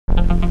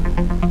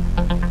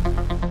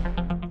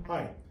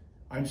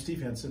I'm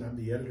Steve Henson. I'm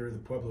the editor of the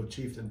Pueblo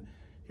Chieftain.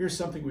 Here's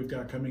something we've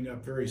got coming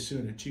up very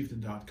soon at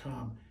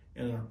Chieftain.com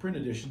and in our print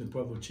edition, the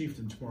Pueblo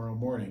Chieftain, tomorrow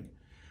morning.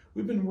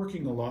 We've been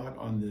working a lot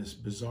on this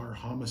bizarre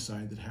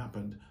homicide that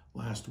happened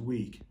last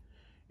week,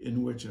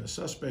 in which a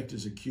suspect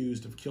is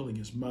accused of killing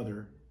his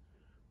mother,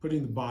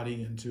 putting the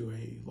body into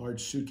a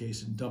large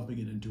suitcase and dumping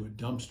it into a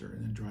dumpster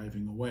and then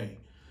driving away.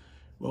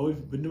 Well,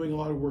 we've been doing a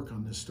lot of work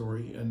on this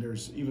story, and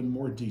there's even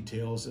more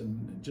details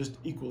and just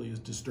equally as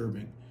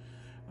disturbing.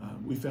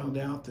 We found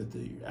out that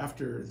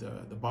after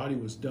the body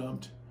was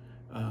dumped,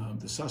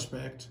 the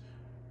suspect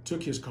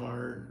took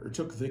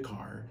the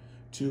car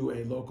to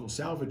a local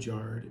salvage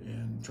yard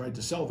and tried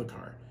to sell the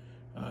car.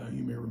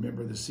 You may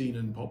remember the scene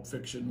in Pulp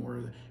Fiction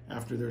where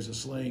after there's a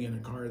slaying in a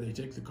car, they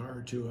take the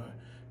car to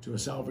a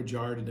salvage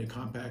yard and they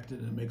compact it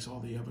and it makes all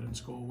the evidence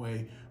go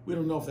away. We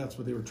don't know if that's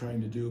what they were trying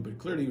to do, but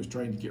clearly he was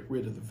trying to get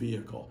rid of the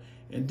vehicle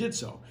and did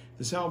so.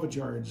 The salvage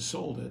yard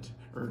sold it,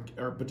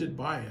 but did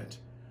buy it,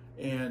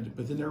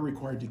 but then they're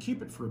required to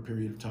keep it for a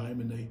period of time,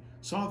 and they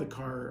saw the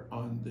car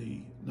on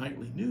the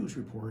nightly news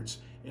reports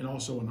and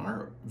also in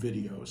our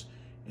videos,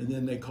 and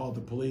then they called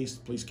the police.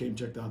 The police came,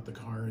 checked out the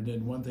car, and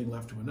then one thing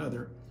left to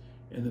another,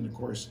 and then of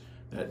course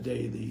that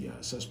day the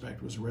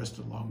suspect was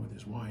arrested along with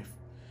his wife.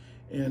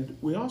 And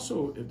we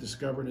also have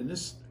discovered, and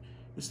it's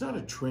not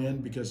a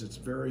trend because it's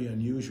very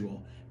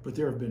unusual, but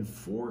there have been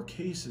 4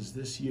 cases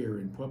this year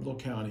in Pueblo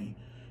County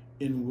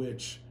in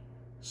which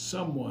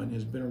someone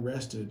has been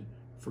arrested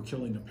for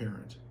killing a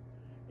parent.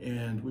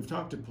 And we've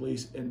talked to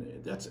police, and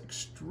that's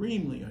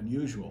extremely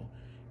unusual,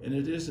 and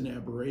it is an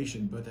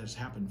aberration, but that's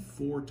happened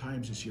 4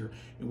 times this year,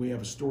 and we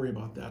have a story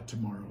about that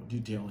tomorrow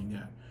detailing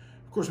that.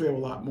 Of course, we have a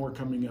lot more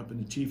coming up in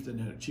the Chieftain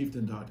at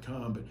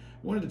Chieftain.com, but I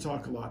wanted to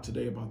talk a lot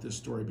today about this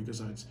story because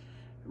it's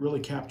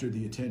really captured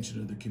the attention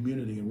of the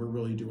community, and we're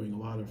really doing a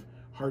lot of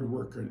hard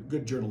work and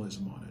good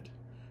journalism on it.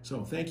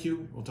 So thank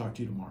you. We'll talk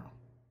to you tomorrow.